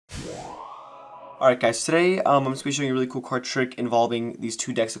Alright guys, today I'm just going to be showing you a really cool card trick involving these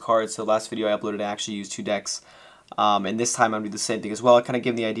two decks of cards. So last video I uploaded I actually used two decks, and this time I'm going to do the same thing as well. I kind of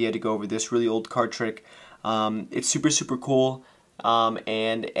gave them the idea to go over this really old card trick. It's super cool,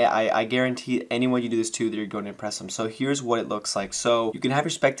 and I guarantee anyone you do this to that you're going to impress them. So here's what it looks like. So you can have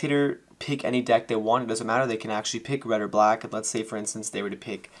your spectator pick any deck they want. It doesn't matter. They can actually pick red or black, and let's say for instance they were to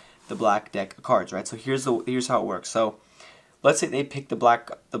pick the black deck of cards, right? So here's how it works. So let's say they pick the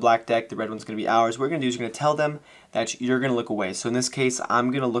black deck, the red one's going to be ours. What we're going to do is you're going to tell them that you're going to look away. So in this case, I'm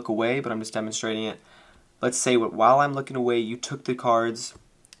going to look away, but I'm just demonstrating it. Let's say while I'm looking away, you took the cards,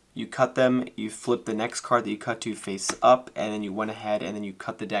 you cut them, you flip the next card that you cut to face up, and then you went ahead and then you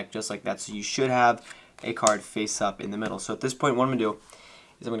cut the deck just like that. So you should have a card face up in the middle. So at this point, what I'm going to do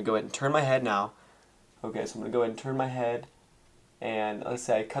is I'm going to go ahead and turn my head now. Okay, so I'm going to go ahead and turn my head, and let's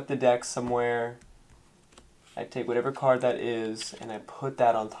say I cut the deck somewhere. I take whatever card that is and I put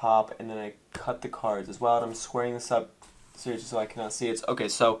that on top, and then I cut the cards as well. And I'm squaring this up seriously so I cannot see it. Okay,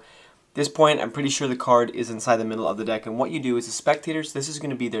 so at this point I'm pretty sure the card is inside the middle of the deck, and what you do is the spectators, this is going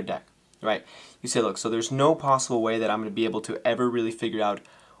to be their deck, right? You say, look, so there's no possible way that I'm going to be able to ever really figure out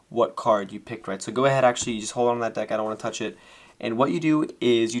what card you picked, right? So go ahead, actually, you just hold on to that deck. I don't want to touch it. And what you do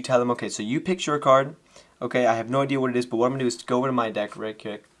is you tell them, okay, so you picked your card. Okay, I have no idea what it is, but what I'm going to do is go over to my deck right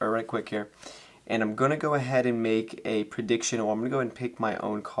quick here. And I'm going to go ahead and make a prediction, or I'm going to go ahead and pick my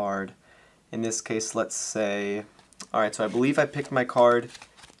own card. In this case, let's say, alright, so I believe I picked my card.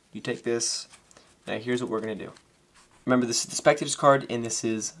 You take this. Now here's what we're going to do. Remember, this is the spectator's card, and this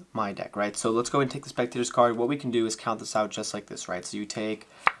is my deck, right? So let's go ahead and take the spectator's card. What we can do is count this out just like this, right? So you take,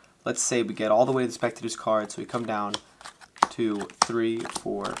 let's say we get all the way to the spectator's card, so we come down 2, 3,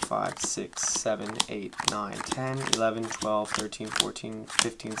 4, 5, 6, 7, 8, 9, 10, 11, 12, 13, 14,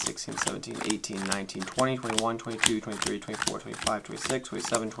 15, 16, 17, 18, 19, 20, 21, 22, 23, 24, 25, 26,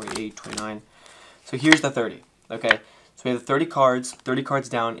 27, 28, 29. So here's the 30, okay? So we have the 30 cards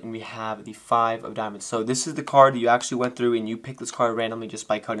down, and we have the 5 of diamonds. So this is the card that you actually went through, and you picked this card randomly just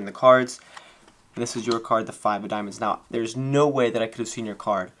by cutting the cards. And this is your card, the 5 of diamonds. Now, there's no way that I could have seen your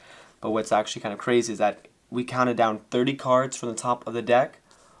card, but what's actually kind of crazy is that we counted down 30 cards from the top of the deck.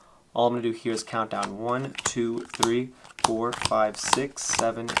 All I'm going to do here is count down 1, 2, 3, 4, 5, 6,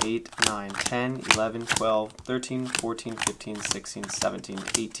 7, 8, 9, 10, 11, 12, 13, 14, 15, 16, 17,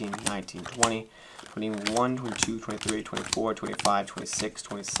 18, 19, 20, 21, 22, 23, 24, 25, 26,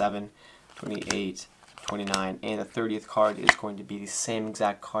 27, 28, 29, and the 30th card is going to be the same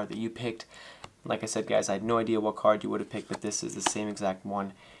exact card that you picked. Like I said, guys, I had no idea what card you would have picked, but this is the same exact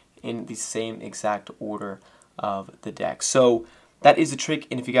one in the same exact order of the deck. So that is the trick,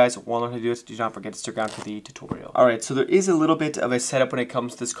 and if you guys want to learn how to do it, do not forget to stick around for the tutorial. Alright, so there is a little bit of a setup when it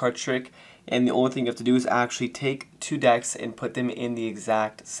comes to this card trick, and the only thing you have to do is actually take two decks and put them in the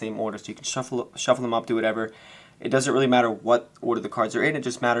exact same order. So you can shuffle them up, do whatever. It doesn't really matter what order the cards are in, it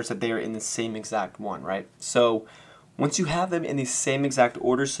just matters that they are in the same exact one, right? So once you have them in the same exact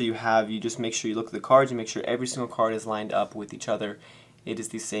order, so you just make sure you look at the cards, you make sure every single card is lined up with each other. It is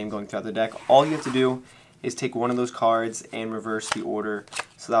the same going throughout the deck. All you have to do is take one of those cards and reverse the order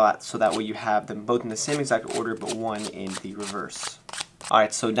so that way you have them both in the same exact order but one in the reverse.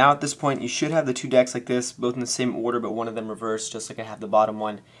 Alright, so now at this point you should have the two decks like this, both in the same order but one of them reversed, just like I have the bottom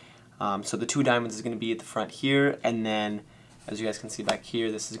one. So the 2 diamonds is going to be at the front here, and then as you guys can see back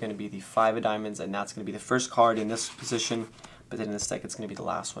here, this is going to be the 5 of diamonds, and that's going to be the first card in this position, but then in this deck it's going to be the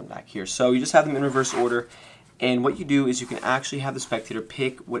last one back here. So you just have them in reverse order. And what you do is you can actually have the spectator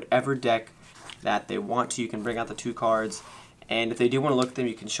pick whatever deck that they want to. You can bring out the 2 cards, and if they do want to look at them,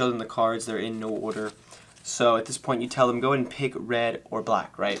 you can show them the cards. They're in no order. So at this point, you tell them, go ahead and pick red or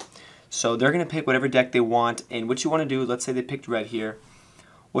black, right? So they're going to pick whatever deck they want, and what you want to do, let's say they picked red here.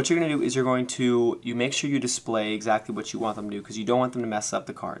 What you're going to do is you make sure you display exactly what you want them to do, because you don't want them to mess up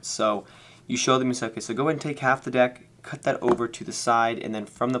the cards. So you show them, you say, okay, so go ahead and take half the deck, cut that over to the side, and then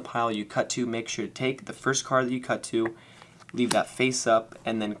from the pile you cut to, make sure to take the first card that you cut to, leave that face up,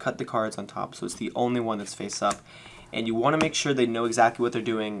 and then cut the cards on top. So it's the only one that's face up. And you want to make sure they know exactly what they're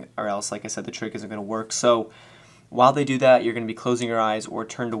doing, or else, like I said, the trick isn't going to work. So while they do that, you're going to be closing your eyes or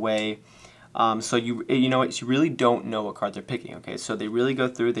turned away. So you really don't know what card they're picking. Okay, so they really go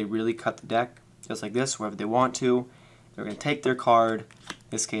through, they really cut the deck just like this, wherever they want to. They're going to take their card.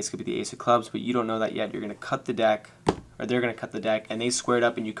 In this case, it could be the Ace of Clubs, but you don't know that yet. You're going to cut the deck, or they're going to cut the deck, and they square it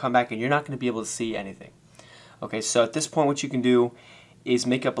up, and you come back, and you're not going to be able to see anything. Okay, so at this point, what you can do is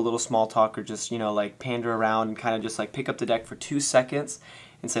make up a little small talk, or just, like pander around and kind of just like pick up the deck for 2 seconds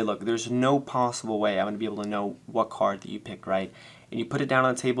and say, look, there's no possible way I'm going to be able to know what card that you picked, right? and you put it down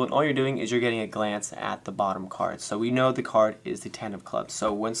on the table, and all you're doing is you're getting a glance at the bottom card. So we know the card is the 10 of clubs.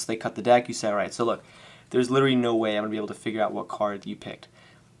 So once they cut the deck, you say, all right, so look, there's literally no way I'm going to be able to figure out what card you picked.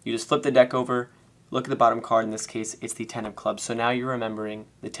 You just flip the deck over, look at the bottom card. In this case, it's the 10 of clubs. So now you're remembering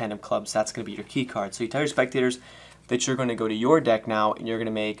the 10 of clubs. That's going to be your key card. So you tell your spectators that you're going to go to your deck now, and you're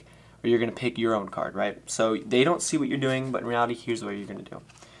going to pick your own card, right? So they don't see what you're doing, but in reality, here's what you're going to do.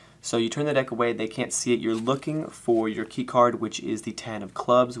 So you turn the deck away, they can't see it. You're looking for your key card, which is the 10 of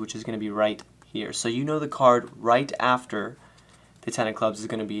clubs, which is going to be right here. So you know the card right after the 10 of clubs is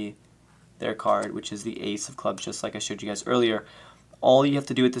going to be their card, which is the ace of clubs, just like I showed you guys earlier. All you have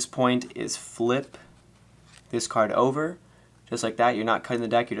to do at this point is flip this card over, just like that. You're not cutting the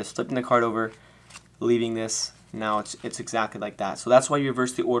deck, you're just flipping the card over, leaving this. Now it's exactly like that. So that's why you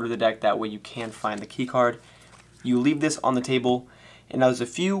reverse the order of the deck, that way you can find the key card. You leave this on the table. And now there's a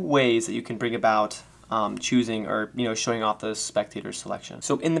few ways that you can bring about choosing or showing off the spectator selection.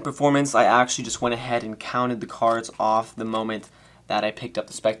 So in the performance, I actually just went ahead and counted the cards off the moment that I picked up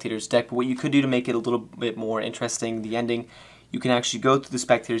the spectator's deck. But what you could do to make it a little bit more interesting, the ending, you can actually go through the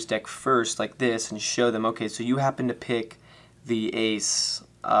spectator's deck first like this and show them, okay, so you happen to pick the ace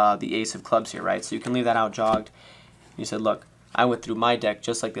of clubs here, right? So you can leave that out jogged. You said, look, I went through my deck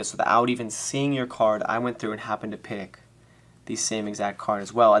just like this without even seeing your card. I went through and happened to pick the same exact card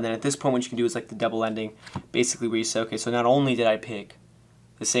as well. And then at this point, what you can do is like the double ending, basically where you say, okay, so not only did I pick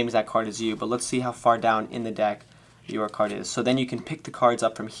the same exact card as you, but let's see how far down in the deck your card is. So then you can pick the cards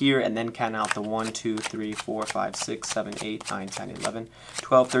up from here and then count out the 1, 2, 3, 4, 5, 6, 7, 8, 9, 10, 11,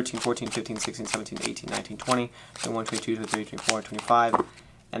 12, 13, 14, 15, 16, 17, 18, 19, 20, 21, 22, 23, 24, 25,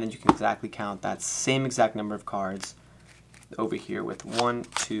 and then you can exactly count that same exact number of cards over here with 1,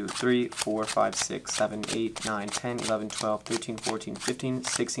 2, 3, 4, 5, 6, 7, 8, 9, 10, 11, 12, 13, 14, 15,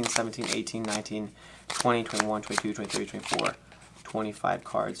 16, 17, 18, 19, 20, 21, 22, 23, 24, 25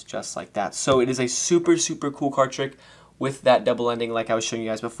 cards, just like that. So it is a super, super cool card trick with that double ending like I was showing you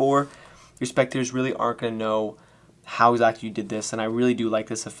guys before. Your spectators really aren't going to know how exactly you did this, and I really do like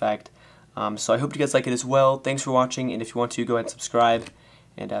this effect. So I hope you guys like it as well. Thanks for watching, and if you want to, go ahead and subscribe.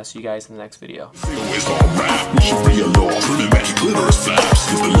 And see you guys in the next video.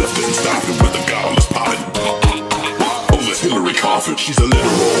 Hillary Coffin, she's a literal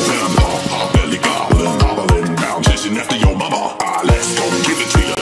vampire, belly goblin, hobbling down, chasing after your mama. Let's go.